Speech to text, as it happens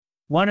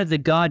one of the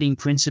guiding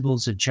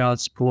principles of child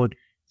support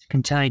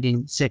contained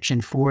in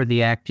Section 4 of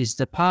the Act is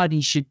the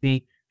parties should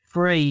be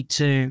free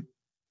to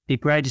the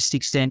greatest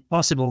extent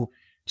possible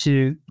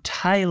to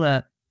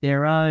tailor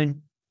their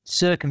own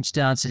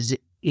circumstances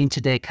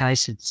into their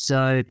cases.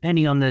 So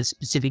depending on the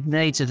specific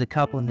needs of the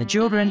couple and the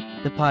children,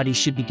 the parties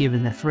should be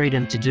given the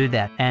freedom to do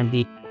that. And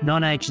the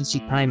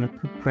non-agency payment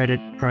credit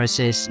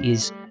process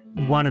is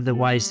one of the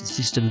ways the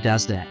system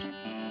does that.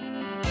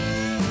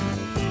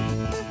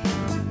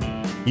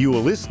 You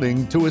are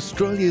listening to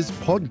Australia's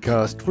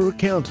podcast for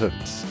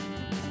accountants,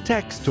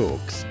 Tax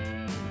Talks,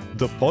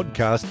 the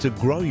podcast to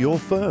grow your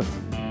firm.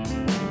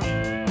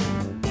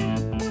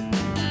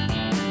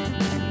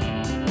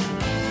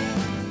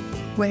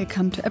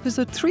 Welcome to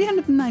episode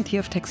 390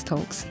 of Tax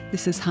Talks.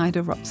 This is Heide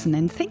Robson,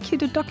 and thank you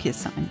to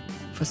DocuSign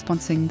for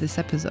sponsoring this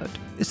episode.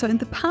 So in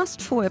the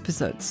past 4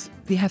 episodes,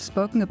 we have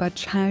spoken about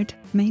child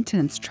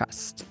maintenance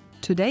trust.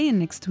 Today and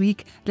next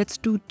week, let's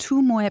do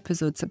 2 more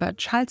episodes about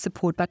child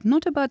support, but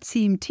not about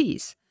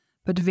CMTs,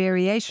 but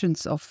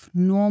variations of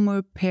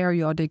normal,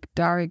 periodic,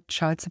 direct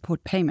child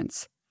support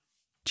payments.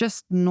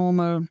 Just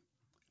normal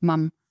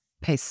mum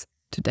pays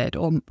to dad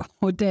or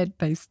dad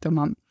pays to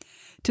mum.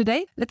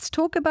 Today, let's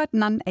talk about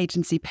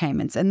non-agency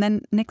payments, and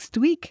then next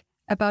week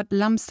about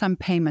lump sum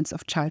payments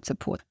of child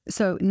support.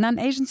 So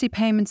non-agency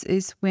payments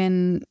is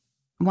when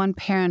one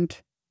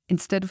parent,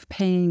 instead of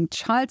paying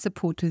child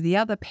support to the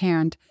other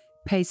parent,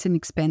 pays an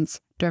expense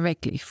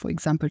directly, for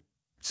example,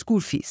 school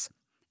fees.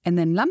 And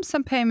then lump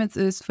sum payments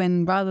is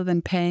when rather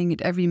than paying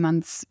it every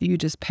month, you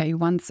just pay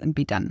once and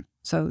be done.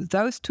 So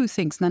those 2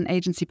 things,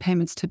 non-agency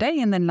payments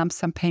today and then lump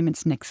sum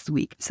payments next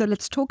week. So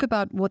let's talk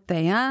about what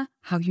they are,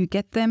 how you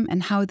get them,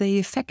 and how they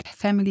affect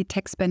family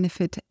tax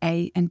benefit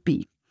A and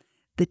B.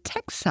 The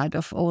tax side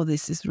of all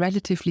this is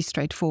relatively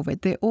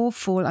straightforward. They all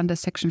fall under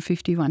Section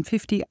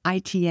 5150,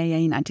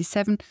 ITAA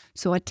 97,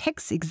 so are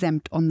tax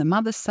exempt on the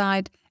mother's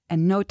side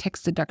and no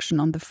tax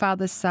deduction on the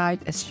father's side,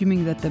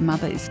 assuming that the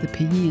mother is the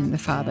payee and the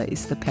father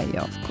is the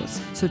payer, of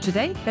course. So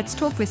today, let's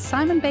talk with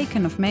Simon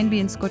Bacon of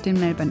Manby & Scott in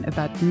Melbourne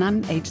about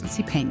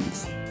non-agency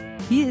payments.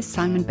 Here is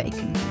Simon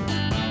Bacon.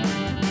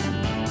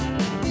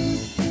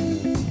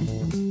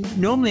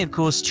 Normally, of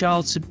course,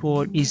 child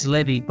support is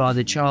levied by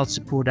the Child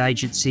Support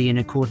Agency in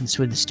accordance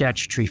with the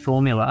statutory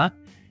formula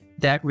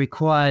that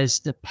requires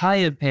the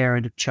payer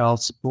parent of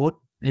child support,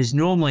 who's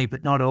normally,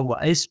 but not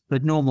always,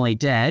 but normally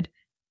dad,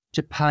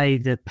 to pay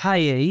the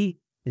payee,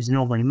 who's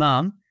normally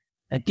mum,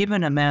 a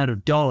given amount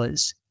of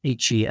dollars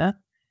each year.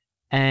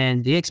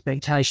 And the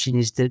expectation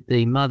is that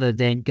the mother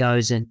then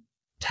goes and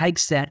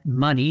takes that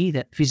money,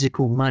 that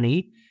physical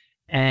money,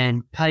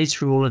 and pays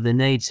for all of the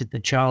needs that the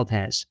child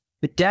has.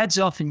 But dads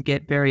often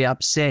get very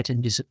upset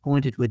and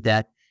disappointed with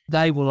that.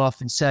 They will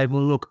often say,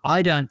 well, look,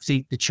 I don't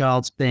think the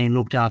child's being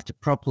looked after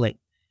properly.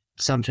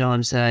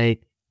 Sometimes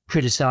they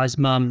criticise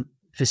mum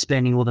for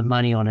spending all the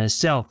money on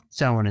herself,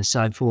 so on and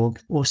so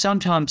forth. Or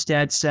sometimes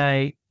dads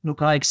say,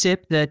 look, I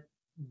accept that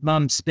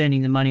mum's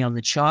spending the money on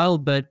the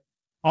child, but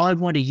I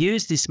want to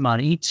use this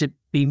money to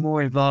be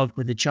more involved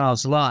with the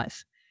child's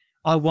life.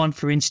 I want,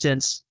 for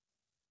instance,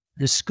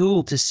 the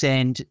school to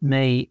send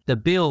me the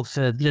bill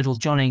for little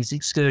Johnny's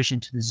excursion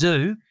to the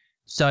zoo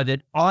so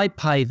that I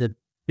pay the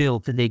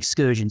bill for the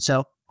excursion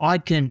so I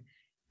can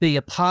be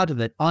a part of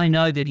it. I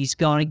know that he's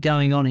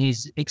going on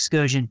his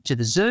excursion to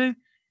the zoo,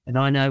 and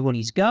I know when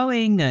he's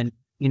going, and,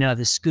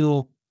 the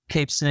school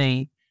keeps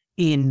me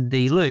in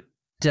the loop.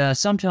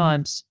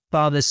 Sometimes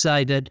fathers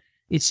say that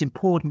it's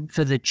important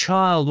for the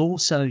child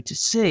also to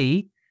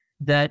see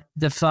that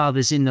the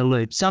father's in the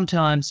loop.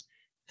 Sometimes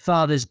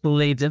fathers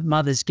believe that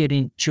mothers get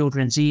in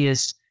children's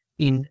ears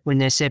when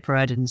they're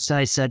separated and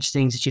say such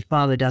things as your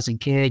father doesn't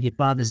care, your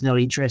father's not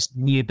interested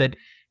in you. But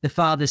the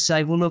fathers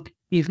say, well, look,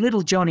 if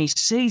little Johnny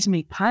sees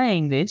me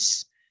paying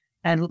this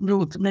and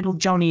little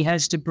Johnny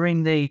has to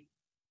bring the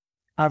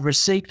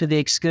receipt for the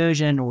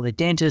excursion or the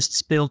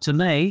dentist's bill to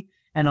me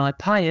and I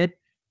pay it,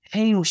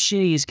 he or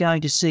she is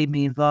going to see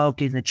me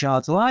involved in the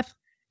child's life,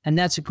 and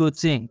that's a good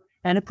thing.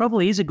 And it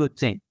probably is a good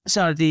thing.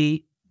 So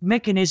the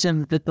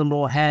mechanism that the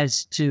law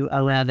has to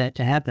allow that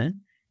to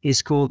happen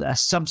is called a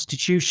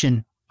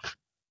substitution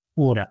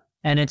order.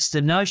 And it's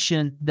the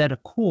notion that a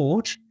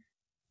court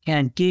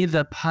can give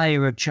a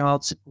payer of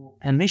child support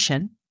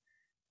permission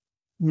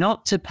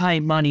not to pay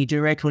money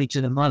directly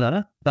to the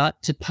mother,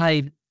 but to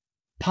pay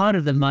part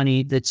of the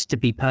money that's to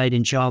be paid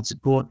in child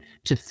support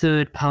to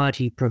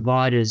third-party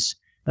providers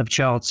of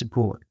child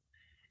support.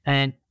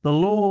 And the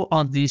law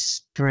on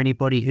this, for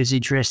anybody who's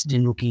interested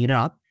in looking it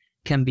up,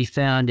 can be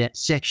found at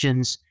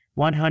sections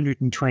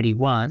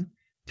 121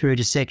 through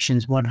to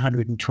sections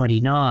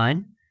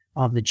 129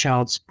 of the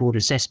Child Support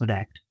Assessment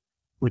Act,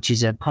 which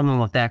is a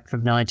Commonwealth Act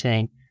from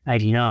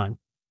 1989.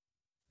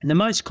 And the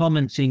most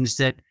common things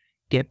that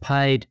get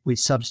paid with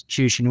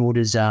substitution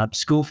orders are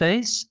school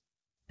fees.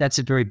 That's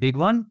a very big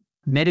one.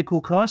 Medical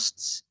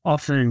costs,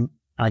 often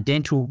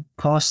dental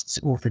costs,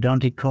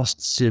 orthodontic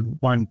costs,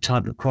 one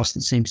type of cost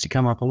that seems to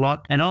come up a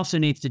lot. And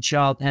often if the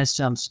child has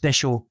some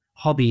special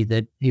hobby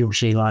that he or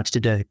she likes to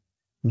do,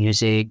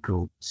 music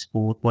or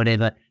sport,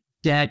 whatever,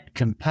 dad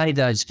can pay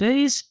those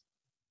fees.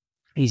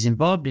 He's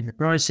involved in the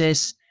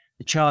process.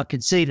 The child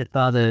can see that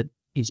father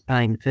is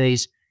paying the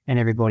fees and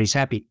everybody's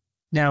happy.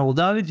 Now,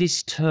 although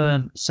this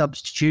term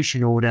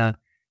substitution order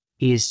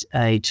is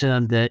a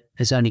term that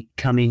has only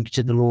come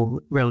into the law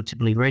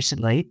relatively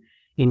recently,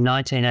 in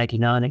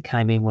 1989 it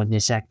came in when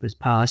this act was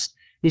passed,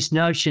 this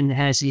notion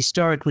has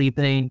historically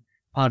been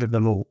part of the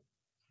law.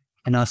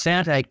 And I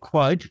found a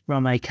quote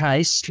from a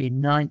case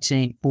in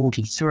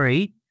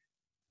 1943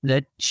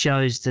 that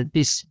shows that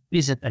this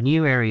isn't a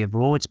new area of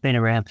law. It's been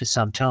around for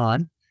some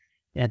time.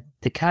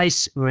 The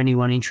case, for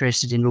anyone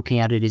interested in looking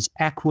at it, is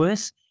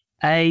Ackworth,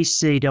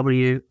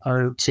 ACWOTH,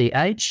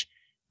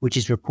 which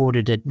is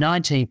reported at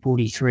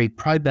 1943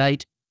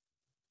 Probate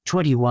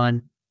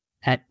 21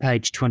 at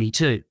page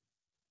 22.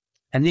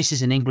 And this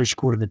is an English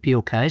Court of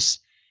Appeal case.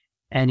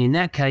 And in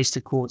that case, the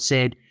court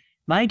said,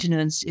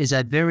 maintenance is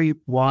a very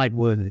wide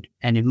word,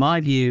 and in my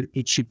view,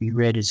 it should be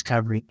read as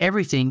covering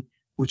everything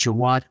which a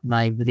wife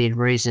may, within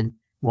reason,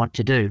 want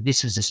to do.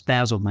 This was a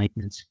spousal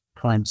maintenance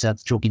claim, so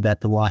it's talking about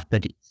the wife,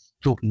 but it's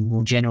talking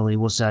more generally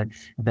also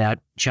about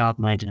child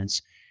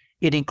maintenance.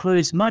 It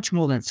includes much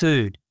more than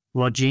food,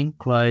 lodging,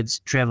 clothes,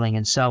 travelling,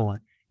 and so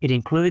on. It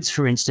includes,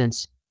 for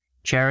instance,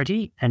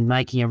 charity and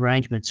making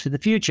arrangements for the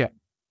future,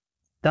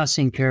 thus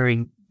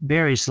incurring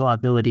various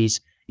liabilities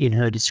in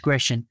her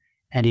discretion,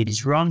 and it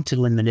is wrong to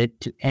limit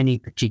it to any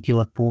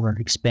particular form of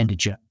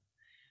expenditure.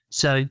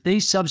 So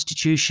these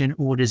substitution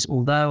orders,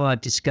 although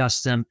I've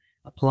discussed them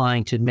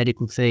applying to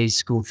medical fees,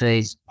 school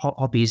fees,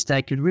 hobbies,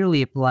 they could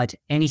really apply to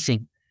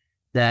anything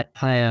that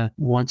payer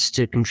wants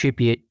to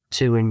contribute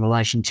to in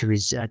relation to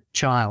his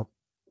child.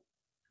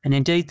 And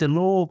indeed, the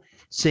law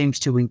seems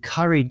to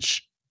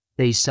encourage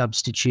these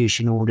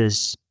substitution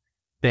orders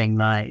being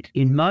made.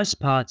 In most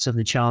parts of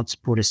the Child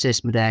Support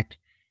Assessment Act,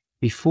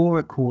 before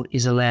a court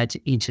is allowed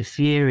to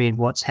interfere in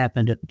what's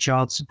happened at the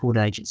Child Support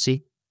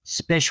Agency,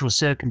 special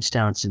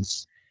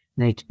circumstances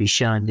need to be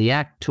shown. The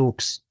Act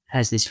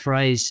has this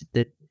phrase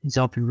that is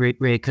often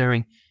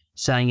reoccurring,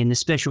 saying in the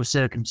special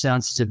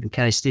circumstances of the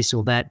case this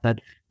or that,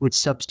 but with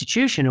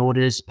substitution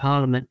orders,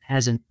 Parliament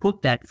hasn't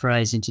put that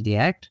phrase into the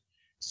Act.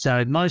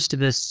 So most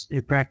of us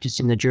who practice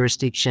in the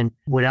jurisdiction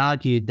would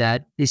argue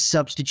that this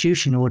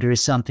substitution order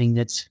is something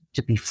that's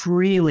to be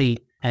freely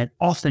and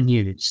often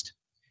used,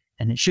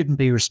 and it shouldn't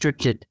be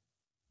restricted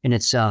in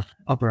its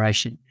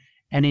operation.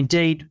 And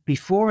indeed,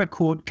 before a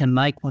court can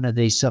make one of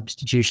these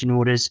substitution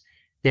orders,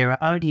 there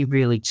are only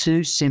really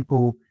two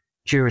simple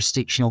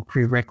jurisdictional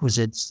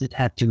prerequisites that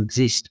have to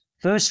exist.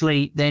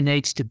 Firstly, there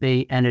needs to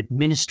be an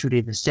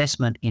administrative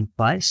assessment in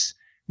place,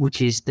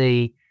 which is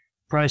the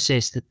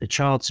process that the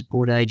Child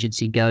Support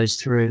Agency goes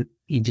through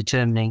in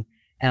determining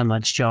how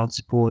much child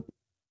support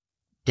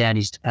dad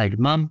is to pay to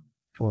mum,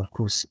 or of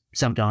course,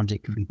 sometimes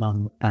it can be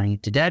mum paying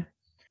it to dad.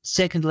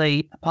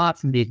 Secondly, apart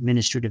from the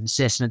administrative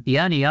assessment, the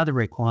only other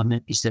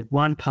requirement is that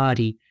one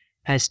party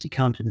has to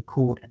come to the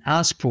court and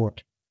ask for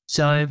it.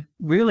 So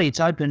really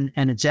it's open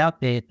and it's out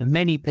there for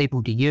many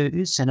people to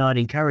use, and I'd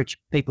encourage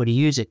people to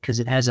use it because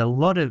it has a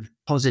lot of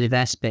positive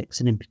aspects.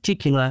 And in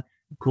particular,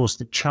 of course,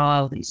 the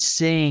child is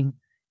seeing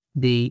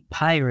the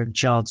payer of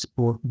child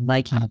support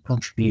making a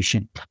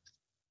contribution.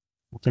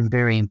 It's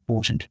very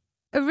important.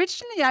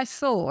 Originally, I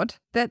thought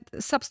that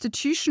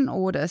substitution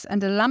orders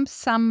and a lump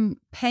sum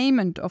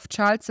payment of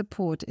child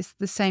support is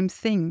the same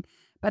thing.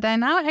 But I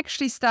now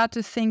actually start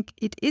to think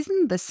it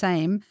isn't the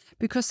same,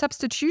 because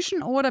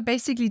substitution order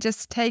basically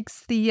just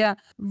takes the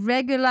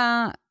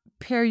regular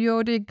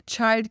periodic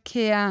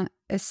childcare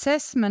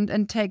assessment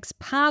and takes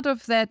part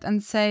of that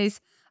and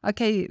says,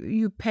 okay,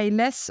 you pay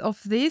less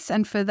of this,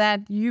 and for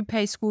that you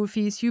pay school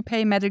fees, you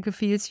pay medical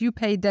fees, you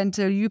pay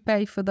dental, you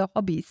pay for the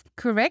hobbies,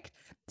 correct?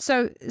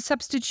 So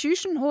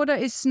substitution order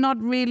is not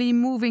really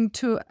moving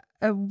to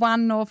a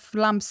one-off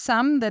lump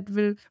sum that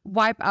will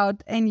wipe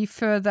out any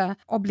further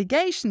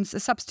obligations. A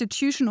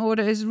substitution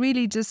order is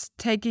really just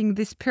taking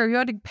this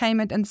periodic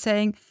payment and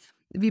saying,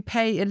 we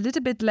pay a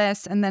little bit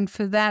less, and then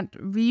for that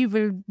we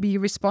will be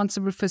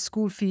responsible for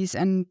school fees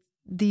and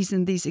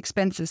these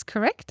expenses,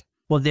 correct?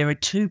 Well, there are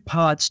two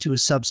parts to a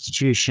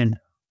substitution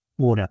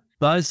order.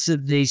 Both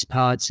of these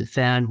parts are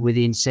found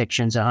within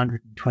sections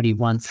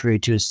 121 through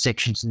to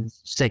section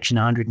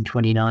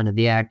 129 of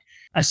the Act.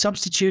 A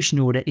substitution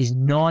order is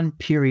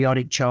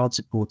non-periodic child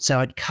support, so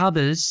it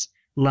covers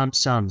lump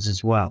sums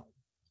as well.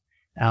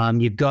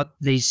 You've got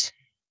these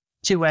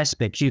two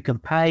aspects. You can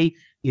pay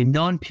your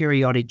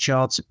non-periodic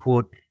child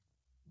support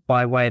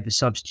by way of a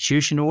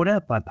substitution order,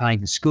 by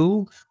paying the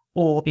school,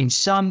 or in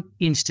some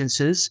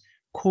instances,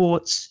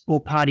 courts or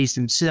parties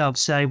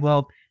themselves say,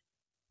 well,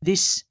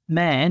 this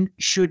man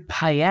should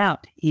pay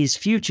out his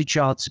future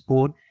child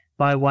support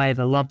by way of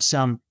a lump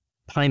sum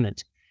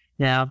payment.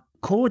 Now,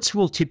 courts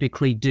will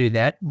typically do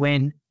that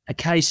when a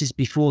case is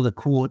before the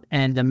court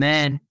and the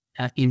man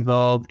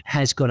involved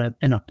has got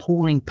an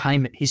appalling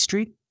payment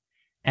history,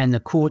 and the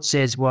court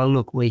says, well,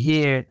 look, we're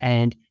here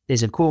and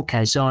there's a court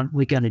case on.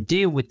 We're going to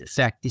deal with the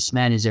fact this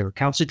man is a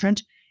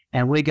recalcitrant,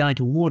 and we're going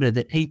to order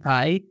that he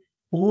pay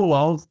all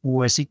of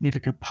or a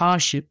significant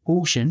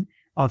portion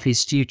of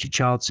his future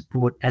child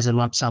support as a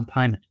lump sum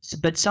payment.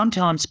 But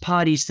sometimes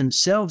parties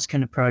themselves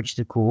can approach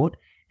the court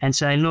and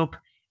say, look,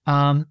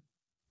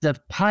 the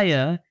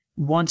payer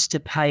wants to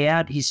pay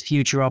out his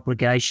future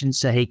obligations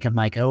so he can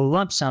make a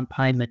lump sum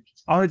payment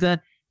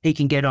over. He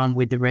can get on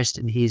with the rest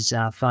of his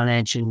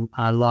financial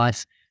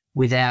life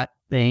without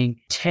being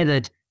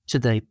tethered to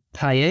the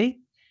payee.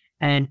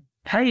 And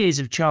payees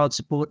of child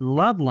support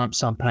love lump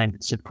sum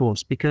payments, of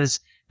course, because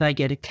they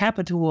get a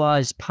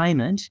capitalised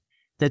payment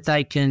that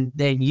they can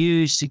then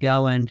use to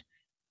go and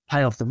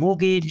pay off the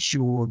mortgage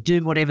or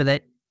do whatever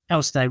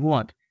else they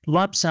want.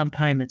 Lump sum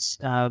payments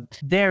are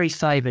very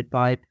favoured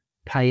by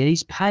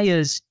payees.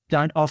 Payers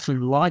don't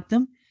often like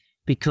them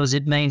because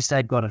it means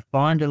they've got to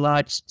find a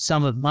large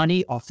sum of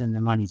money. Often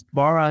the money's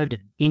borrowed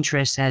and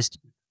interest has to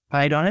be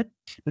paid on it.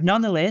 But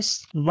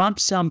nonetheless, lump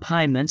sum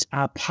payments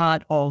are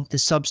part of the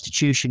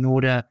substitution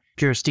order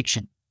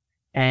jurisdiction.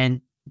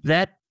 And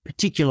that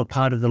particular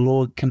part of the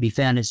law can be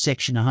found in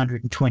Section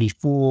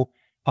 124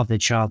 of the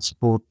Child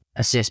Support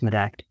Assessment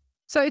Act.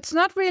 So it's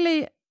not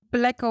really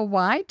black or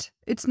white.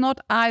 It's not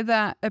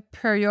either a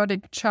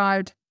periodic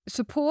child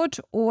support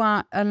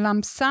or a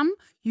lump sum.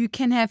 You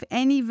can have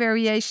any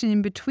variation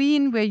in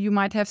between where you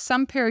might have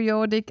some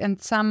periodic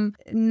and some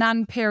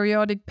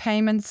non-periodic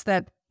payments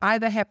that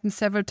either happen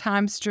several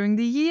times during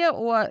the year,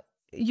 or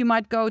you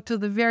might go to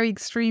the very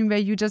extreme where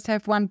you just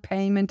have one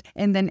payment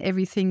and then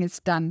everything is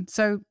done.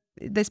 So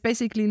there's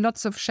basically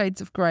lots of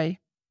shades of grey.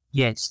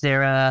 Yes,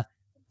 there are.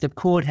 The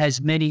court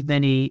has many,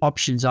 many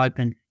options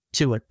open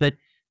to it. But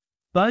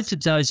both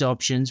of those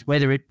options,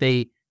 whether it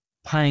be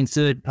paying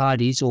third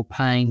parties or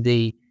paying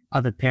the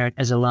other parent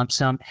as a lump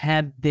sum,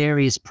 have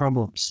various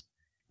problems.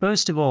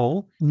 First of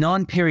all,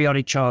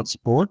 non-periodic child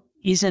support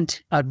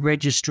isn't a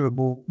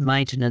registrable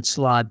maintenance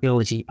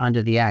liability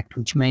under the Act,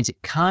 which means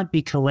it can't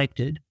be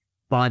collected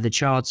by the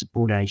child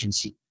support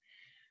agency.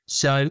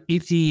 So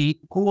if the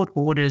court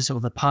orders or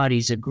the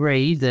parties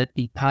agree that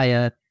the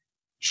payer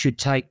should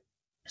take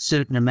a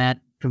certain amount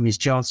from his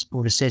child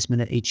support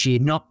assessment each year,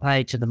 not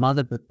paid to the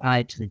mother, but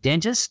paid to the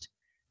dentist,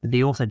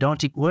 the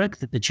orthodontic work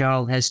that the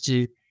child has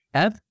to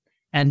have,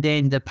 and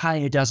then the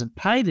payer doesn't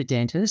pay the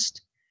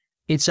dentist,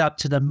 it's up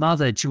to the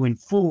mother to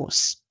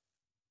enforce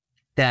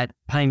that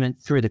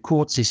payment through the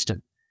court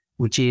system,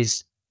 which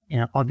is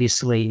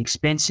obviously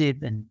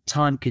expensive and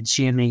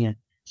time-consuming and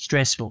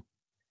stressful.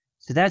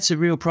 So that's a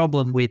real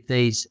problem with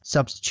these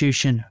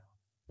substitution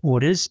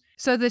orders.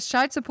 So the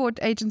child support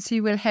agency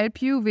will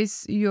help you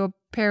with your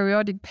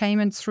periodic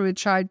payments through a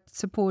child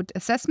support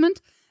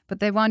assessment, but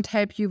they won't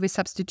help you with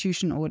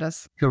substitution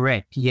orders.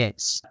 Correct,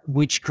 yes,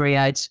 which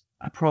creates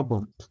a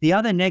problem. The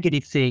other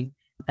negative thing,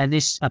 and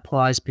this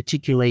applies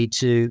particularly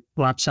to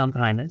lump sum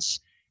payments,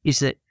 is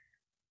that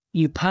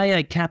you pay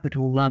a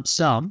capital lump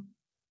sum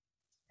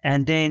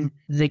and then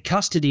the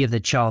custody of the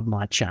child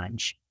might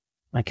change.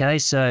 Okay,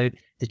 so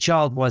the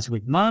child was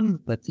with mum,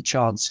 but the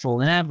child's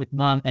fallen out with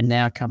mum and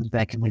now comes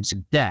back and lives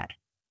with dad.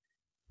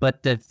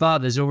 But the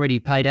father's already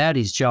paid out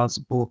his child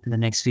support for the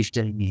next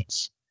 15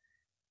 years.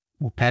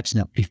 Well, perhaps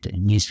not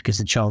 15 years because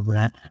the child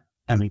will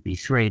only be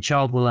 3. A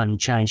child will only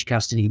change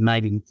custody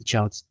maybe if the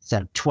child's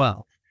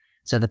 12.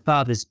 So the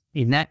father's,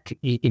 in that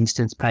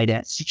instance, paid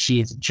out 6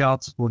 years of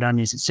child support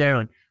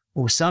unnecessarily.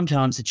 Or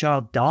sometimes the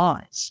child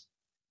dies.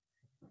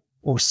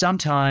 Or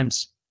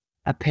sometimes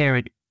a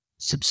parent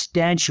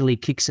substantially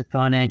kicks a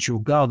financial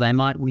goal. They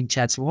might win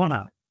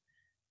Chatswana.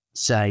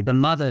 Say the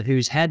mother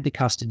who's had the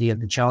custody of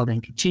the child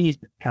and continues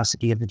the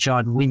custody of the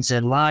child wins a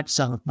large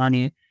sum of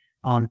money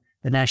on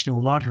the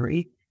national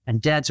lottery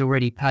and dad's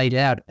already paid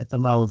out at the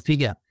lower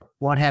figure.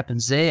 What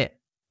happens there?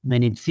 I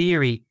mean, in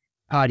theory,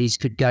 parties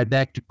could go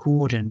back to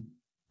court and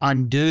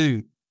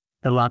undo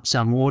the lump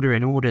sum order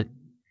and order,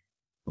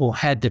 or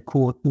had the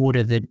court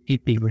order that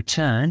it be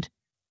returned.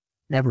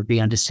 That would be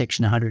under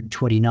Section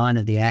 129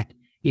 of the Act.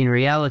 In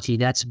reality,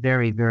 that's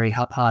very, very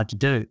hard to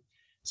do.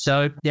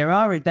 So there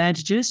are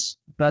advantages,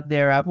 but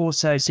there are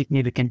also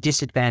significant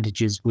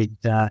disadvantages with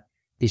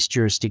this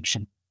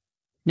jurisdiction.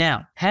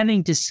 Now,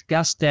 having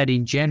discussed that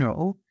in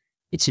general,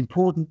 it's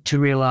important to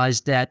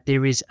realise that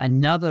there is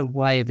another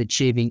way of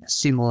achieving a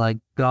similar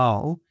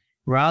goal.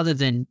 Rather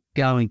than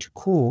going to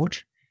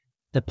court,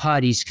 the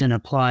parties can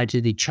apply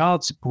to the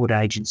child support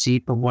agency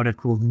for what are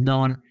called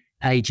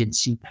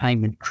non-agency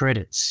payment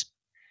credits.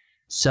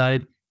 So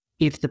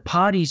if the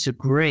parties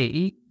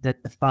agree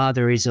that the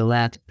father is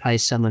allowed to pay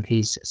some of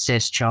his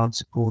assessed child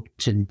support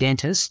to the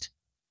dentist,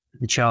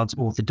 the child's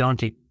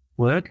orthodontic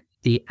work,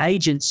 the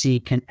agency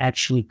can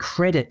actually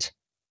credit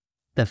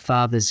the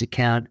father's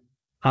account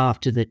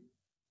after the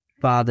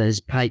father has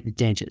paid the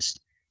dentist.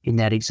 In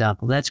that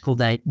example, that's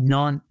called a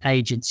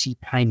non-agency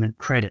payment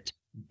credit,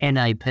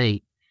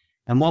 NAP.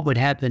 And what would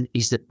happen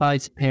is that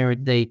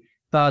the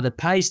father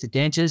pays the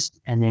dentist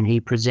and then he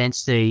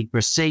presents the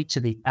receipt to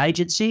the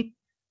agency,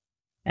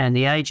 and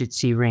the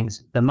agency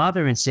rings the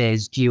mother and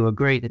says, do you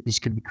agree that this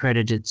could be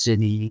credited to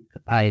the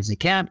payer's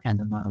account? And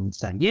the mother would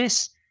say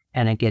yes,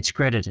 and it gets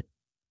credited.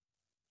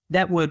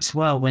 That works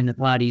well when the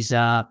parties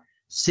are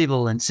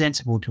civil and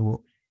sensible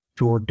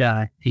toward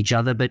each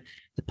other, but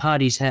the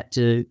parties have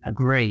to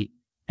agree.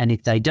 And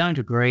if they don't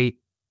agree,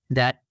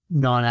 that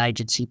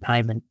non-agency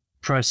payment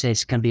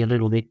process can be a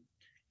little bit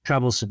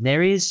troublesome.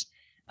 There is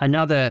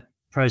another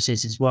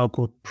process as well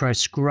called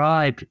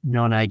prescribed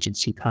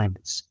non-agency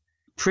payments,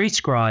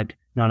 prescribed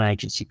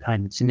non-agency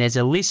payments. And there's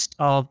a list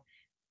of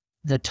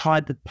the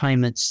type of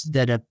payments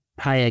that a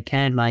payer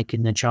can make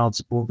in the child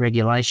support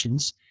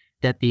regulations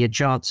that the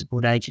child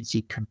support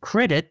agency can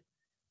credit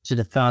to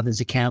the father's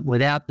account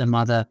without the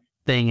mother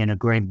being in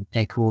agreement.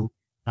 They're called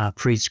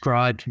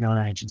prescribed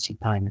non-agency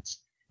payments.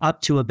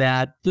 Up to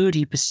about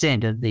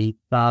 30% of the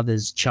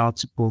father's child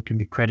support can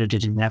be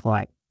credited in that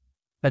way.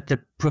 But the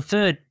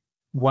preferred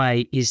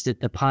way is that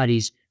the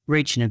parties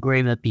reach an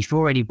agreement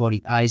before anybody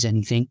pays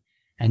anything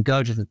and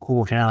go to the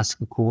court and ask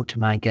the court to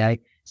make a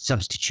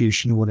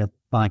substitution order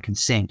by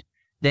consent.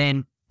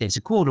 Then there's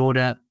a court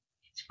order.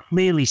 It's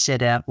clearly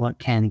set out what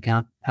can and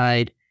can't be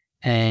paid,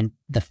 and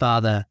the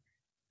father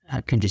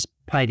can just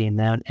pay the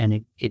amount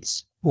and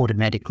it's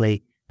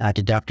automatically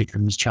deducted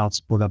from his child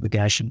support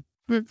obligation.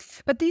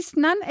 But these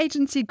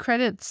non-agency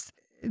credits,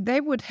 they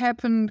would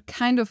happen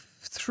kind of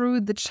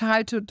through the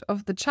childhood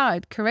of the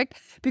child, correct?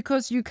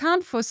 Because you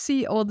can't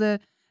foresee all the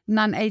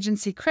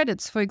non-agency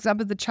credits. For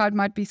example, the child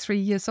might be 3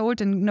 years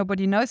old and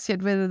nobody knows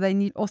yet whether they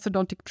need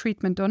orthodontic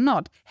treatment or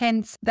not.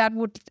 Hence, that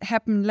would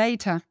happen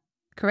later,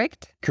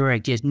 correct?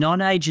 Correct, yes.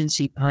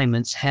 Non-agency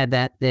payments have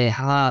at their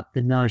heart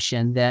the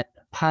notion that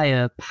a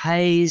payer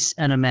pays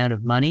an amount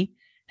of money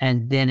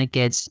and then it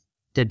gets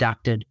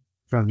deducted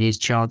from his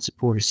child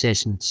support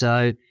assessment.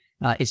 So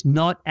it's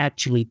not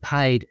actually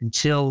paid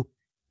until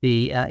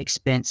the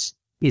expense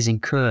is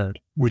incurred,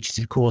 which is,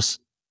 of course,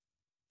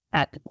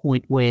 at the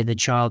point where the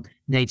child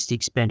needs the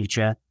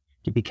expenditure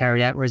to be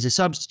carried out, whereas a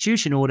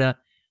substitution order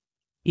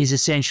is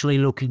essentially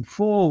looking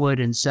forward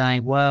and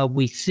saying, well,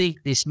 we think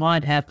this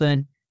might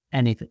happen,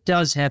 and if it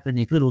does happen,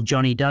 if little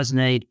Johnny does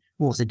need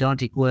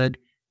orthodontic work,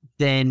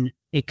 then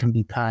it can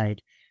be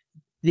paid.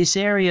 This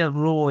area of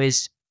law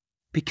is,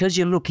 because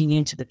you're looking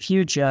into the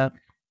future,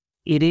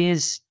 it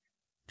is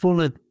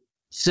full of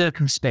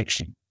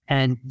circumspection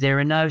and there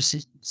are no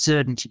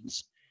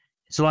certainties.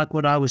 It's like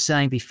what I was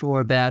saying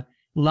before about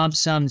lump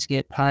sums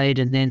get paid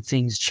and then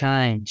things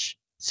change.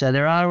 So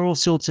there are all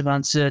sorts of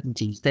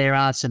uncertainties. There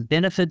are some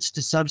benefits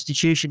to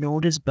substitution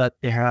orders, but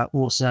there are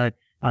also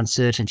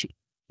uncertainty.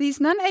 These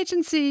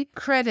non-agency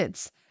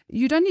credits,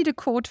 you don't need a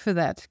court for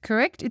that,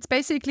 correct? It's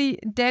basically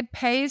dad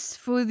pays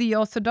for the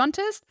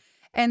orthodontist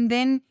and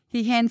then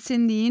he hands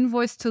in the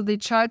invoice to the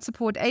child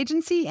support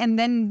agency, and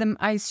then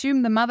I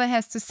assume the mother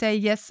has to say,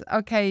 yes,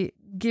 okay,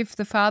 give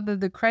the father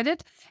the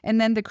credit, and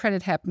then the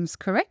credit happens,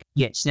 correct?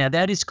 Yes. Now,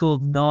 that is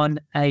called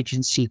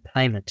non-agency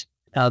payment.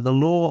 The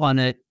law on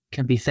it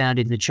can be found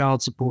in the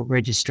Child Support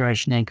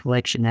Registration and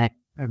Collection Act,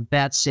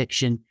 about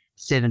Section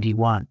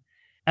 71.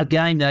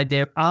 Again, though,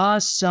 there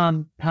are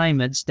some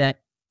payments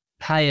that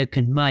payer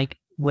can make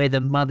where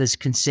the mother's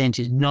consent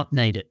is not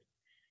needed.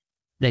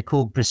 They're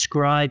called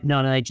prescribed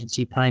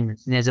non-agency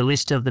payments, and there's a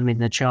list of them in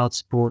the child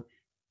support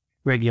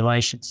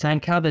regulations. They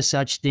cover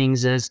such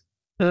things as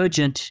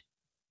urgent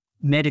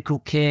medical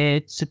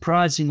care.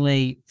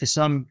 Surprisingly, for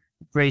some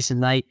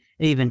reason, they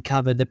even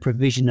cover the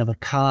provision of a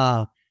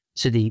car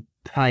to the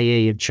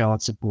payee of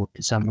child support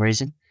for some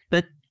reason.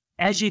 But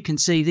as you can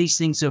see, these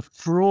things are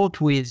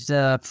fraught with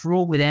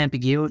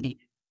ambiguity.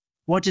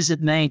 What does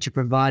it mean to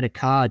provide a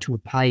car to a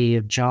payee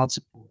of child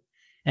support?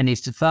 And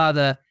if the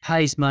father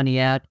pays money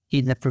out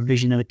in the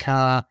provision of a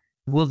car,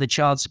 will the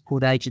child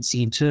support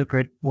agency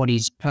interpret what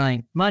he's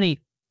paying money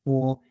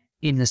for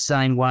in the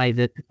same way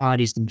that the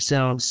parties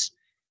themselves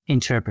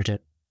interpret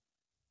it?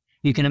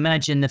 You can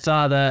imagine the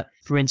father,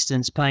 for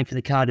instance, paying for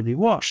the car to be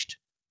washed,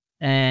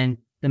 and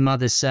the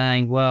mother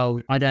saying,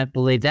 well, I don't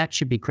believe that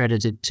should be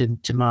credited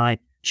to my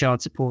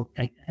child support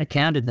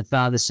account, and the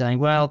father saying,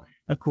 well,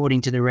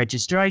 according to the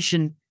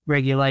registration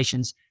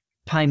regulations,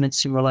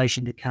 payments in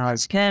relation to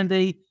cars can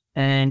be,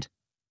 and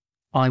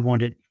I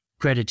want it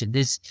credited.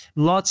 There's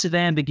lots of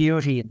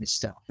ambiguity in this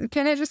stuff.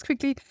 Can I just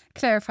quickly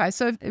clarify?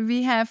 So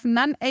we have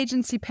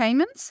non-agency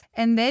payments,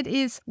 and that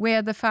is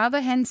where the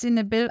father hands in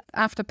a bill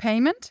after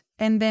payment,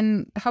 and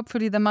then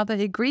hopefully the mother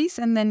agrees,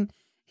 and then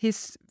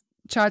his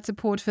child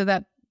support for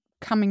that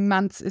coming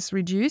months is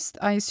reduced,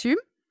 I assume.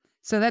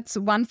 So that's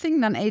one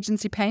thing,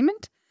 non-agency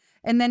payment.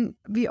 And then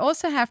we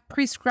also have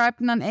prescribed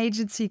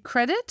non-agency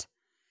credit.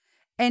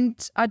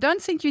 And I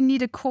don't think you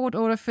need a court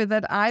order for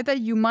that either.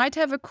 You might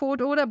have a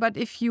court order, but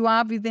if you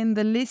are within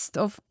the list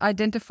of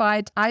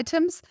identified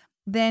items,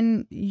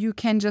 then you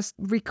can just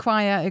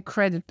require a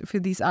credit for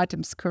these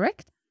items,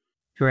 correct?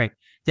 Correct.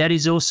 That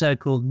is also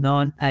called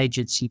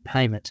non-agency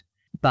payment.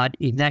 But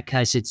in that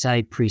case, it's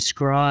a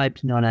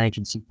prescribed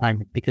non-agency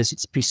payment because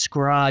it's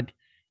prescribed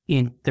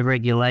in the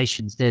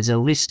regulations. There's a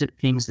list of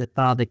things that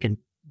father can,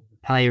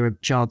 payer of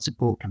child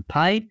support can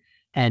pay,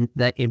 and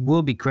that it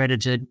will be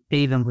credited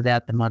even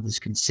without the mother's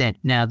consent.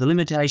 Now, the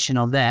limitation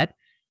on that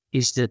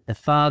is that the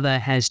father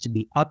has to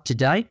be up to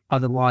date,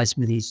 otherwise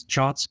with his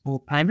child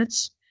support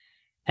payments,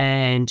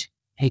 and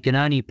he can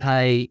only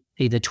pay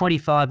either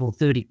 25 or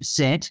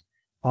 30%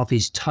 of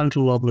his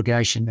total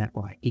obligation that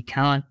way. He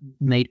can't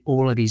meet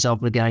all of his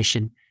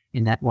obligation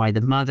in that way.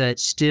 The mother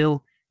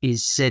still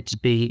is said to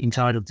be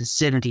entitled to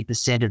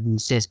 70% of the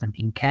assessment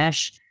in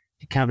cash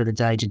to cover the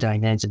day-to-day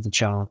needs of the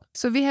child.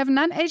 So we have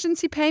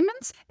non-agency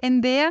payments,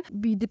 and there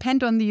we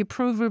depend on the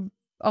approval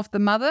of the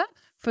mother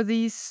for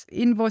these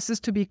invoices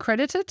to be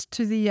credited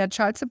to the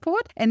child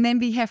support. And then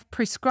we have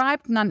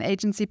prescribed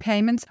non-agency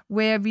payments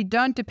where we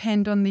don't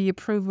depend on the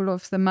approval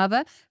of the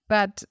mother,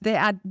 but they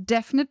are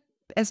definite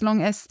as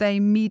long as they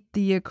meet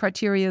the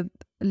criteria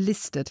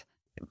listed.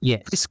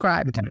 Yes.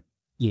 Prescribed. Okay.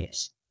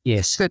 Yes.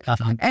 Good.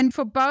 And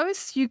for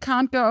both, you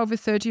can't go over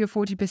 30 or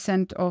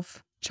 40%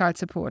 of child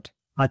support.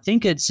 I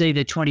think it's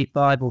either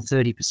 25 or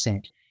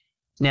 30%.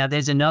 Now,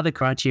 there's another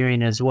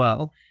criterion as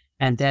well,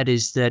 and that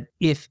is that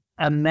if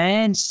a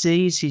man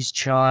sees his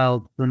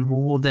child for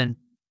more than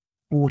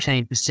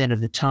 14%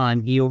 of the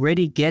time, he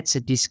already gets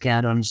a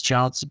discount on his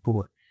child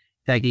support.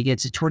 In fact, he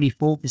gets a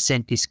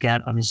 24%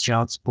 discount on his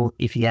child support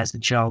if he has the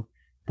child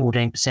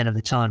 14% of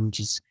the time, which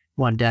is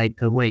 1 day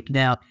per week.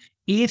 Now,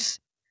 if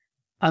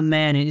a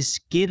man is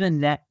given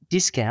that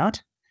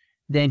discount,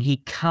 then he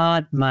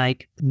can't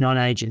make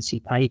non-agency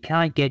pay. He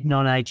can't get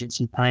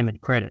non-agency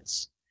payment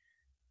credits,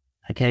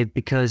 okay,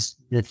 because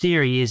the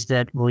theory is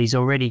that, well, he's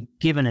already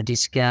given a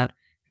discount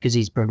because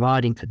he's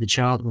providing for the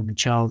child when the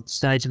child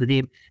stays with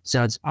him.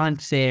 So it's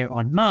unfair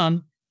on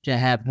mum to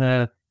have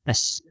the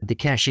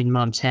cash in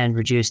mum's hand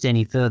reduced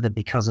any further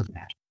because of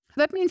that.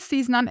 That means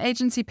these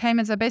non-agency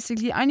payments are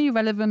basically only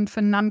relevant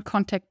for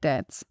non-contact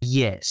dads.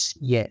 Yes.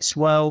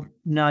 Well,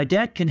 no,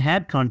 dad can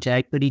have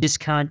contact, but he just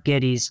can't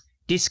get his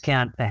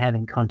discount for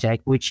having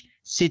contact, which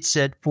sits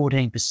at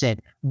 14%,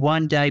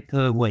 1 day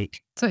per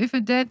week. So if a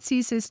dad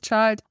sees his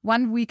child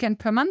 1 weekend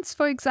per month,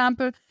 for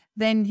example,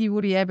 then he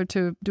would be able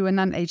to do a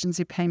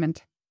non-agency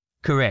payment.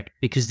 Correct,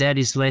 because that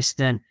is less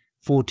than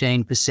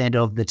 14%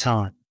 of the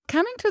time.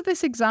 Coming to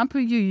this example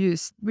you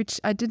used,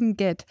 which I didn't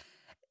get,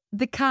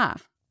 the car.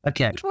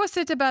 Okay. What was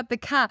it about the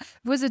car?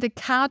 Was it a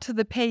car to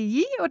the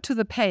payee or to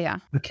the payer?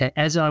 Okay,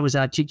 as I was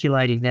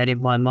articulating that in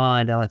my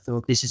mind, I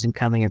thought this isn't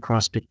coming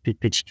across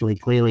particularly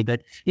clearly,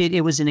 but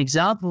it was an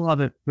example of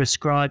a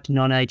prescribed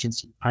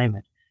non-agency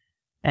payment.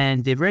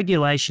 And the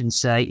regulations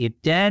say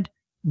if dad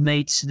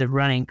meets the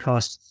running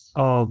costs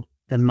of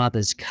the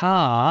mother's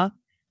car,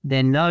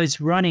 then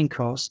those running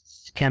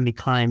costs can be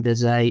claimed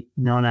as a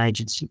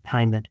non-agency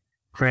payment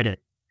credit.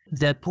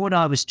 The point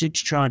I was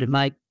just trying to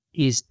make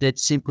is that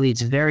simply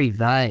it's very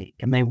vague.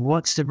 I mean,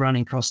 what's the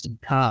running cost of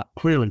the car?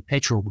 Clearly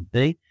petrol would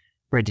be,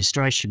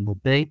 registration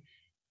would be,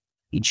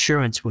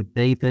 insurance would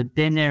be, but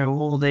then there are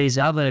all these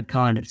other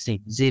kind of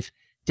things. If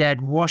dad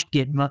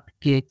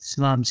gets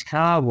mum's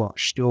car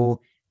washed or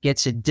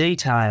gets it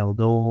detailed,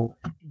 or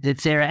that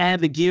there are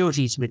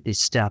ambiguities with this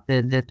stuff,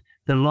 and that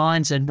the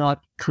lines are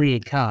not clear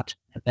cut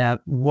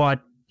about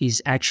what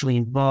is actually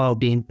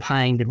involved in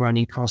paying the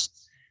running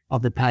costs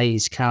of the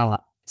payee's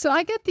car. So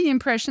I get the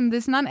impression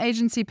this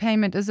non-agency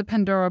payment is a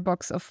Pandora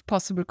box of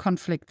possible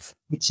conflicts.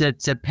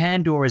 It's a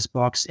Pandora's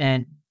box,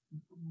 and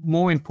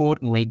more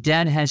importantly,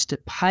 dad has to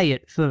pay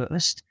it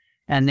first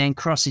and then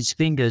cross his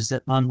fingers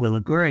that mum will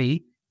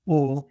agree,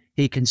 or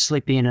he can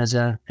slip in as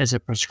a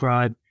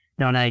prescribed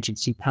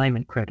non-agency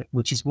payment credit,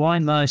 which is why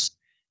most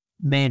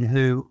men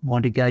who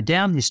want to go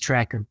down this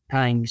track of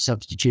paying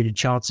substituted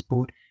child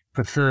support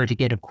prefer to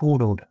get a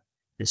court order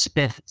that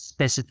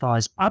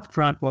specifies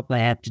upfront what they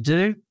have to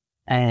do.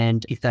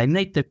 And if they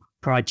meet the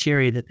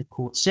criteria that the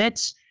court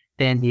sets,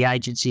 then the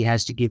agency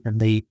has to give them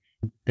the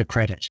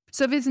credit.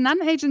 So with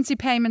non-agency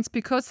payments,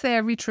 because they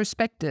are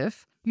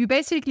retrospective, you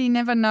basically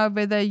never know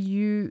whether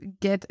you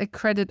get a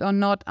credit or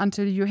not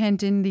until you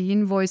hand in the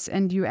invoice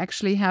and you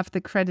actually have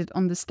the credit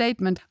on the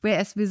statement.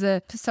 Whereas with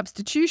a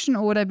substitution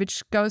order,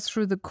 which goes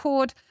through the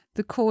court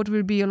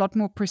will be a lot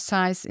more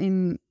precise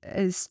in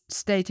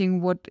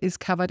stating what is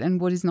covered and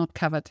what is not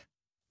covered.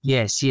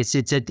 Yes, it's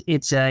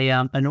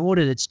an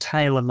order that's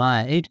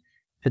tailor-made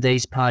for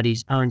these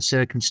parties' own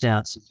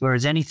circumstances.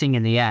 Whereas anything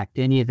in the Act,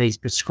 any of these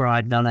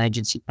prescribed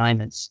non-agency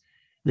payments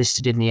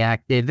listed in the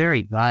Act, they're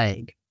very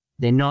vague.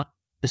 They're not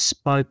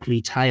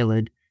bespokely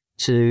tailored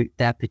to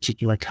that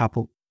particular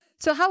couple.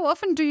 So how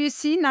often do you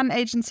see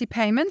non-agency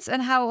payments,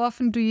 and how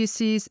often do you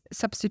see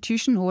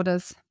substitution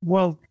orders?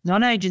 Well,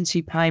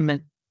 non-agency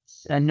payments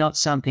are not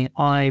something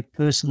I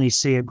personally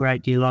see a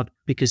great deal of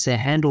because they're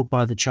handled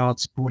by the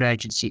child support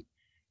agency.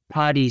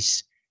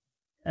 Parties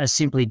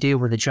simply deal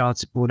with the child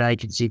support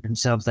agency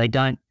themselves. They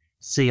don't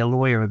see a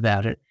lawyer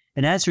about it.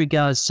 And as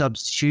regards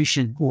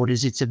substitution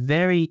orders, it's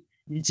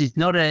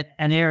not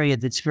an area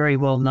that's very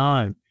well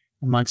known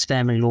amongst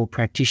family law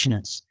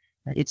practitioners.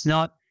 It's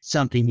not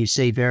something you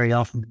see very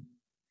often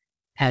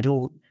at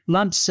all.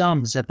 Lump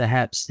sums are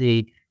perhaps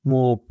the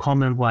more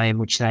common way in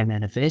which they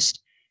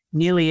manifest.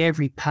 Nearly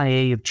every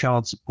payee of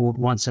child support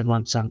wants a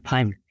lump sum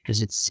payment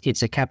because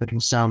it's a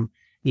capital sum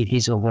in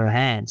his or her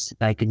hands that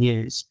they can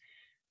use.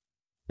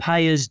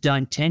 Payers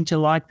don't tend to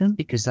like them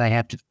because they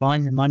have to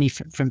find the money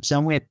from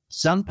somewhere.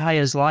 Some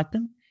payers like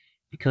them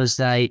because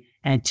they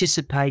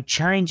anticipate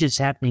changes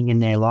happening in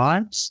their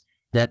lives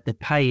that the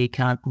payee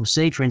can't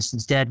foresee. For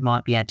instance, dad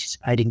might be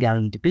anticipating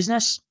going into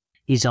business.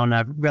 He's on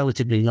a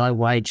relatively low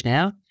wage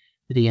now,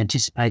 but he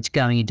anticipates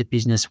going into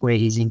business where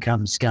his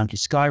income is going to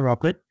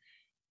skyrocket.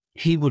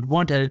 He would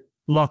want to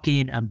lock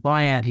in and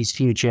buy out his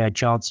future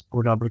child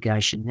support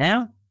obligation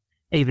now,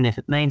 even if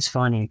it means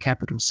finding a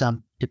capital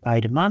sum to pay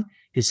a month,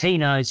 because he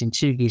knows in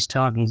 2 years'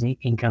 time his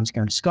income's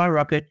going to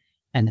skyrocket,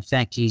 and the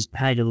fact he's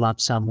paid a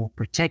lump sum will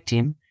protect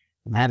him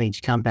from having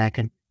to come back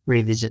and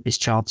revisit this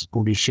child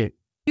support issue.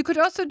 You could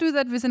also do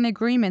that with an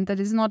agreement that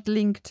is not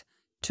linked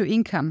to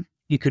income.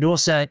 You could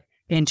also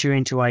enter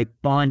into a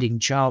binding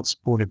child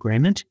support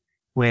agreement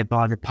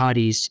whereby the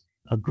parties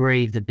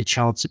agree that the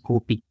child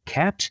support be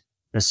capped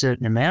at a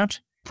certain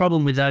amount.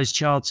 Problem with those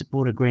child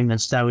support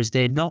agreements, though, is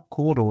they're not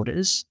court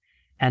orders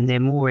and they're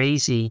more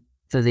easy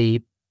for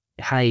the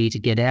payee to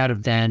get out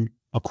of than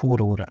a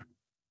court order.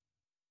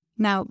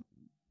 Now,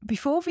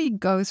 before we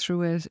go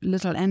through a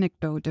little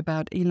anecdote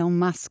about Elon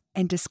Musk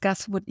and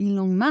discuss what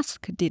Elon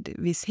Musk did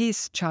with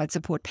his child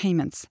support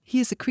payments,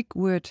 here's a quick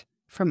word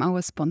from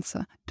our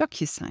sponsor,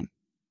 DocuSign.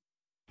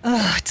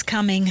 Oh, it's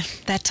coming.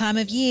 That time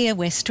of year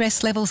where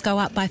stress levels go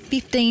up by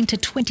 15 to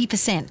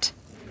 20%.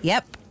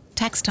 Yep,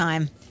 tax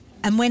time.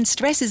 And when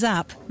stress is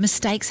up,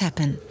 mistakes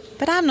happen.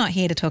 But I'm not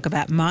here to talk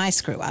about my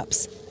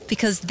screw-ups,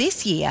 because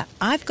this year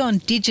I've gone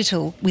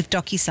digital with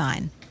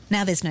DocuSign.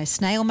 Now there's no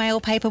snail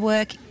mail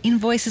paperwork,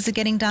 invoices are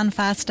getting done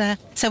faster,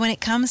 so when it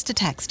comes to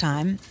tax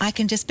time, I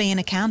can just be an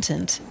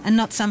accountant and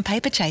not some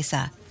paper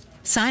chaser.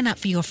 Sign up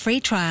for your free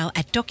trial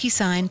at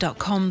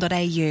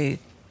docusign.com.au.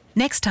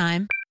 Next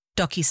time,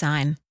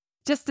 DocuSign.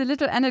 Just a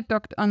little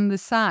anecdote on the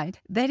side.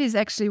 That is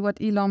actually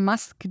what Elon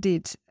Musk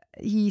did.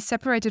 He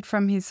separated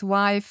from his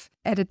wife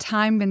at a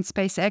time when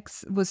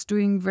SpaceX was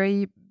doing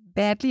very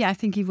badly. I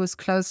think he was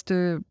close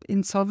to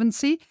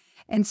insolvency.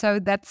 And so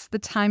that's the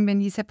time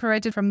when he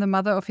separated from the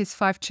mother of his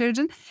 5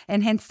 children.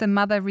 And hence the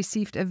mother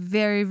received a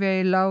very,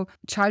 very low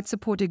child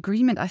support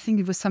agreement. I think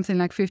it was something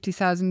like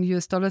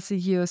 $50,000 a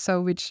year or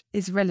so, which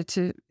is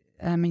relative.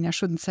 I mean, I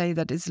shouldn't say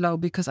that it's low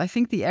because I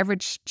think the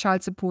average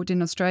child support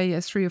in Australia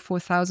is 3,000 or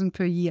 4,000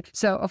 per year.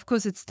 So of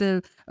course it's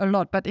still a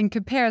lot. But in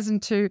comparison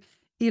to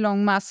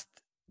Elon Musk's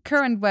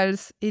current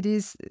wealth, it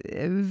is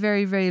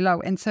very, very low.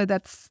 And so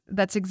that's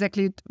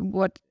exactly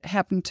what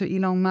happened to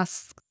Elon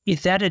Musk.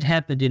 If that had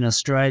happened in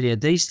Australia,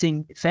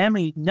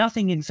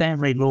 nothing in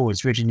family law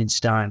is written in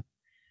stone.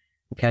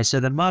 Okay, so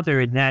the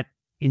mother in that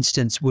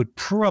instance would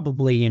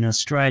probably in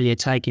Australia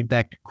take him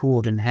back to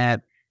court and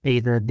have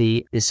either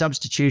the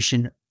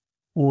substitution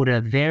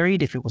order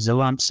varied if it was a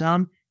lump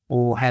sum,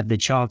 or have the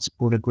child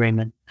support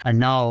agreement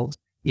annulled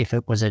if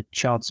it was a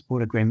child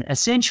support agreement.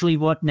 Essentially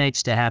what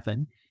needs to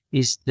happen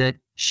is that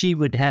she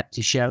would have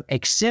to show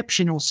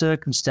exceptional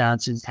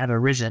circumstances have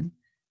arisen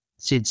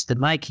since the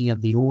making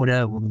of the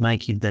order or the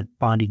making of the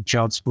binding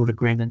child support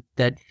agreement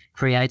that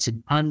creates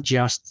an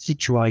unjust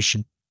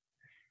situation.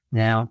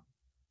 Now,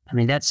 I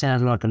mean, that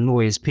sounds like a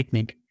lawyer's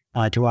picnic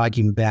to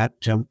argue about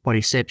what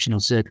exceptional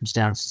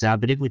circumstances are,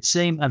 but it would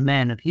seem a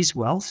man of his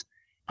wealth,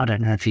 I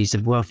don't know if he's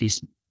the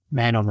wealthiest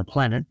man on the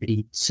planet, but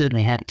he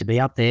certainly had to be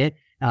up there,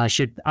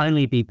 should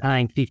only be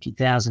paying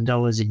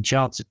 $50,000 in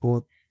child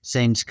support.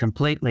 Seems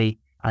completely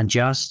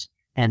unjust,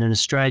 and an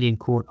Australian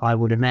court, I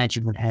would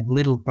imagine, would have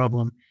little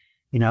problem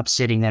in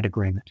upsetting that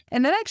agreement.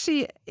 And that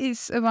actually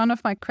is one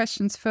of my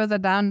questions further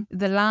down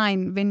the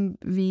line when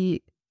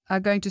we are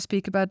going to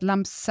speak about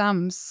lump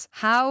sums.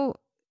 How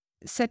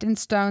set in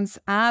stones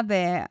are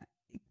there?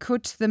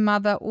 Could the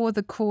mother or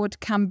the court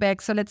come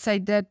back? So let's say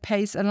dad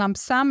pays a lump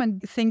sum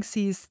and thinks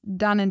he's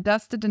done and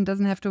dusted and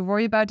doesn't have to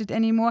worry about it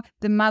anymore.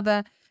 The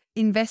mother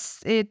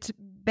invests it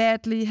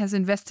badly, has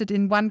invested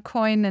in one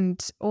coin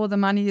and all the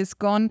money is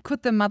gone.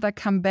 Could the mother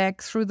come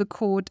back through the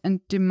court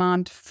and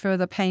demand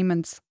further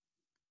payments?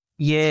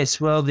 Yes,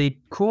 well, the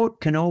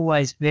court can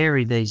always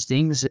vary these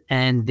things,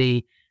 and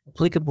the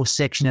applicable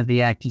section of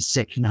the Act is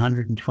Section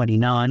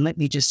 129. Let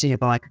me just see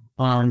if I can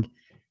find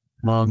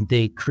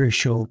the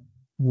crucial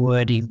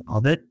wording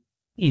of it.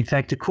 In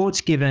fact, the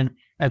court's given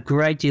a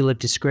great deal of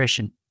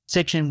discretion.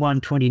 Section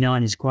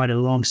 129 is quite a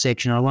long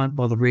section. I won't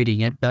bother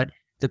reading it, but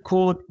the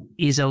court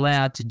is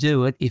allowed to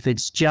do it if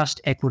it's just,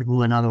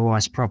 equitable and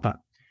otherwise proper,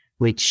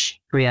 which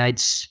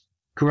creates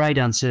great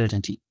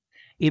uncertainty.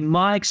 In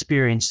my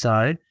experience,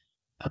 though,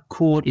 a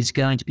court is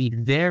going to be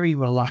very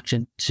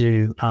reluctant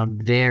to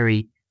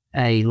vary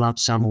a lump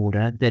sum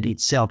order that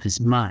itself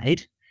is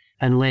made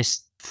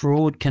unless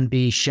fraud can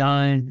be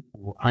shown,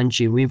 or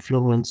undue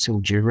influence or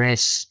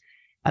duress.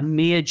 A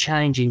mere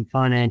change in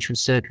financial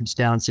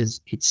circumstances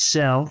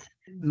itself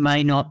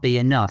may not be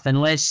enough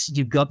unless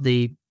you've got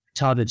the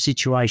type of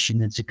situation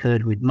that's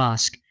occurred with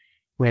Musk,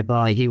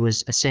 whereby he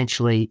was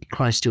essentially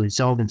close to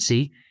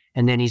insolvency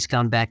and then he's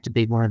come back to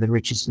be one of the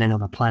richest men on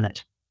the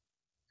planet.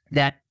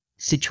 That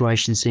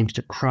situation seems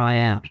to cry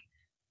out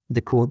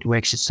the court to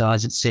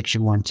exercise its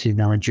Section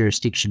 129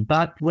 jurisdiction.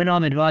 But when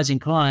I'm advising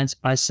clients,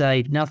 I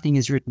say nothing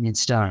is written in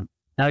stone.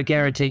 No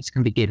guarantees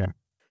can be given.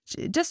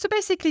 Just to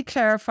basically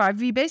clarify,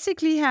 we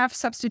basically have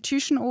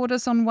substitution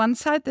orders on one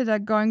side that are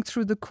going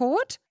through the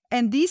court,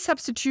 And these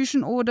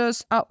substitution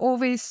orders are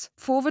always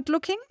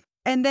forward-looking.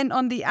 And then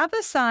on the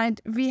other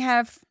side, we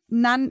have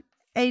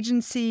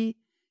non-agency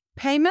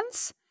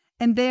payments,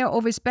 and they are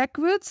always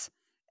backwards.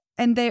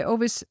 And they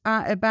always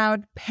are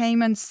about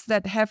payments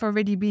that have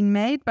already been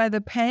made by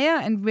the payer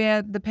and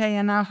where the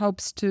payer now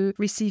hopes to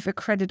receive a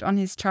credit on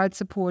his child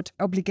support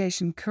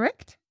obligation,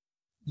 correct?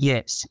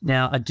 Yes.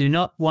 Now, I do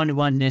not want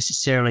to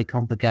unnecessarily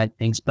complicate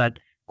things, but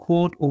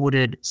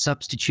court-ordered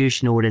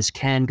substitution orders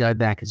can go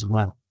back as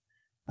well.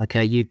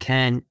 Okay, you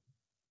can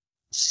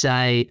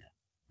say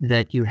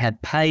that you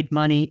have paid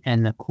money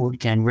and the court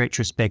can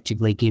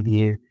retrospectively give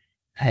you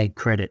a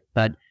credit.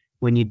 But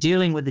when you're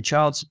dealing with the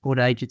child support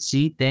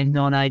agency, their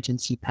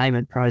non-agency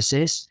payment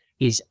process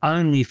is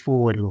only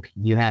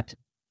forward-looking. You have to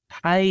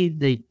pay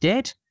the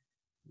debt,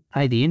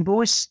 pay the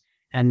invoice,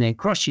 and then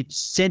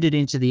send it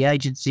into the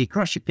agency,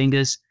 cross your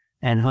fingers,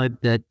 and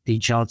hope that the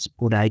child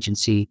support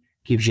agency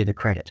gives you the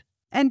credit.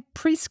 And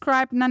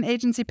prescribed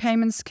non-agency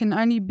payments can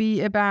only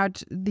be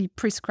about the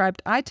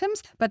prescribed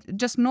items, but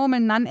just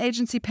normal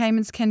non-agency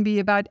payments can be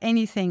about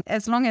anything.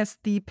 As long as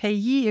the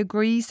payee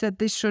agrees that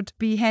this should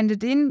be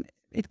handed in,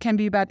 it can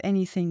be about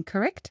anything,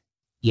 correct?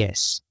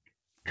 Yes,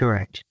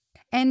 correct.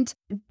 And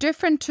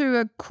different to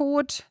a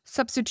court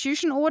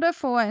substitution order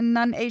for a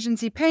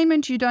non-agency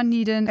payment, you don't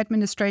need an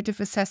administrative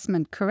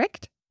assessment,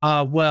 correct?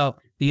 Well,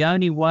 the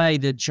only way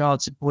the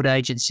child support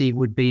agency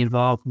would be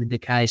involved with the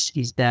case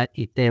is that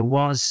if there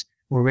was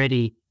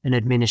already an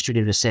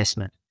administrative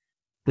assessment.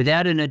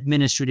 Without an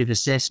administrative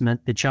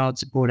assessment, the child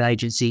support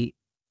agency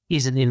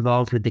isn't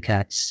involved with the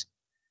case.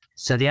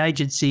 So the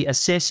agency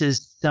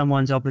assesses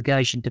someone's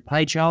obligation to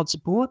pay child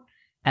support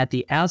at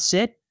the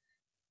outset.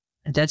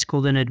 That's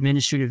called an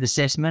administrative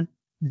assessment.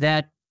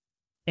 That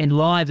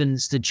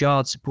enlivens the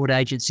child support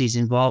agency's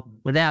involvement.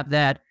 Without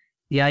that,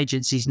 the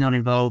agency's not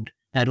involved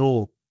at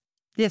all.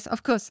 Yes,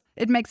 of course.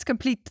 It makes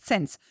complete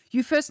sense.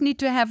 You first need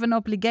to have an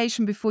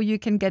obligation before you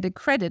can get a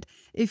credit.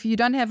 If you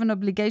don't have an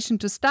obligation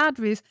to start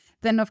with,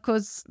 then of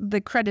course the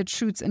credit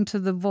shoots into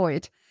the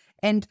void.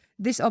 And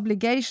this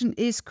obligation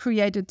is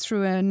created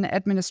through an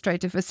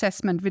administrative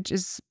assessment, which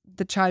is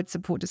the child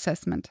support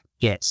assessment.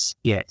 Yes,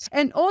 yes.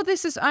 And all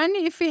this is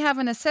only if we have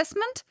an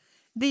assessment.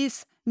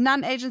 These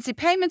non-agency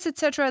payments,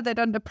 etc., they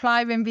don't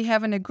apply when we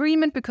have an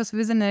agreement, because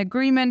with an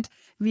agreement,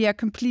 we are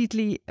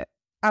completely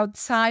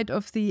outside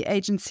of the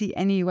agency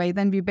anyway.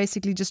 Then we're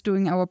basically just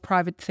doing our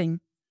private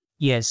thing.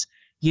 Yes.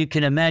 You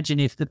can imagine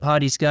if the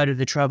parties go to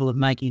the trouble of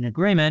making an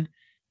agreement,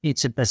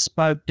 it's a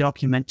bespoke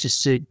document to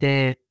suit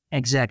their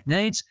exact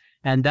needs,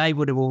 and they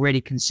would have already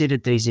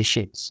considered these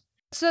issues.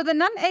 So the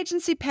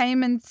non-agency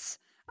payments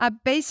are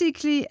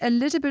basically a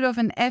little bit of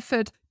an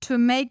effort to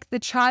make the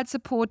child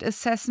support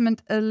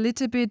assessment a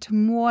little bit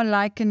more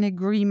like an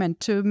agreement,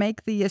 to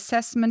make the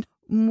assessment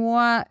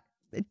more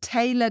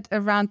tailored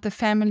around the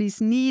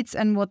family's needs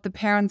and what the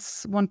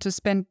parents want to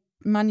spend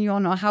money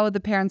on, or how the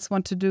parents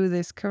want to do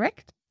this,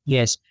 correct?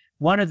 Yes.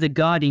 One of the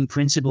guiding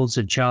principles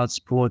of child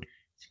support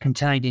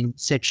contained in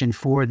Section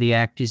 4 of the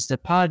Act is the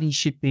parties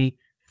should be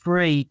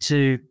free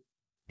to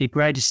the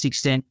greatest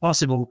extent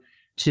possible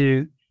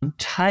to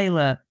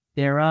tailor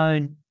their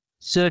own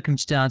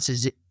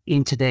circumstances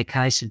into their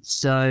cases.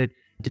 So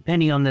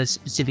depending on the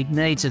specific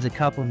needs of the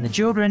couple and the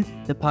children,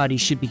 the parties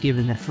should be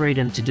given the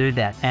freedom to do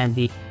that. And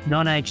the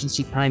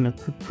non-agency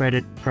payment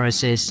credit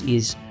process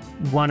is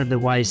one of the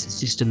ways the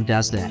system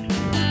does that.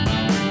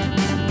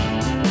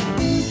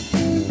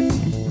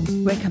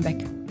 Welcome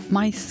back.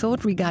 My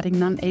thought regarding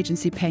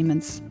non-agency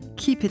payments: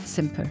 keep it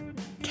simple.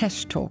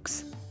 Cash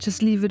talks.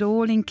 Just leave it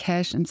all in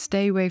cash and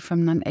stay away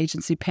from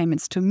non-agency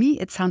payments. To me,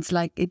 it sounds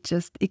like it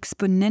just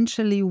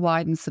exponentially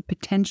widens the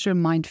potential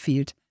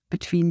minefield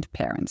between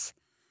parents.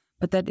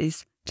 But that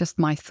is just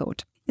my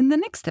thought. In the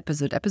next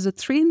episode, episode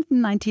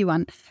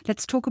 391,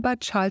 let's talk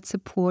about child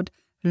support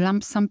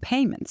lump sum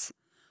payments.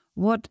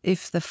 What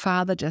if the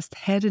father just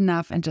had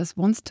enough and just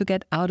wants to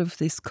get out of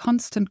this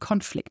constant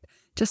conflict?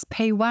 Just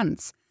pay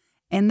once,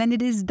 and then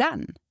it is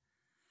done.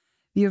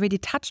 We already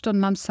touched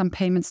on lump sum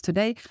payments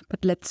today,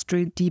 but let's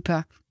drill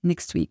deeper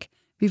next week.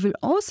 We will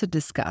also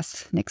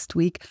discuss next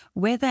week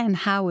whether and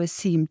how a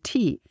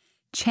CMT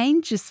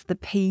changes the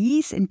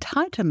payee's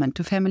entitlement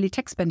to family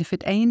tax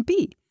benefit A and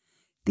B.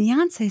 The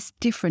answer is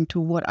different to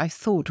what I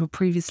thought or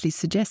previously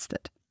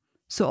suggested.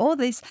 So all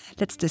this,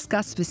 let's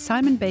discuss with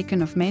Simon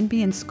Bacon of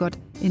Manby and Scott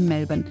in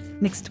Melbourne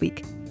next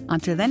week.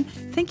 Until then,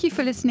 thank you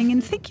for listening,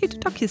 and thank you to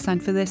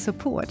DocuSign for their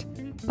support.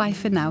 Bye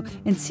for now,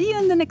 and see you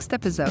in the next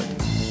episode.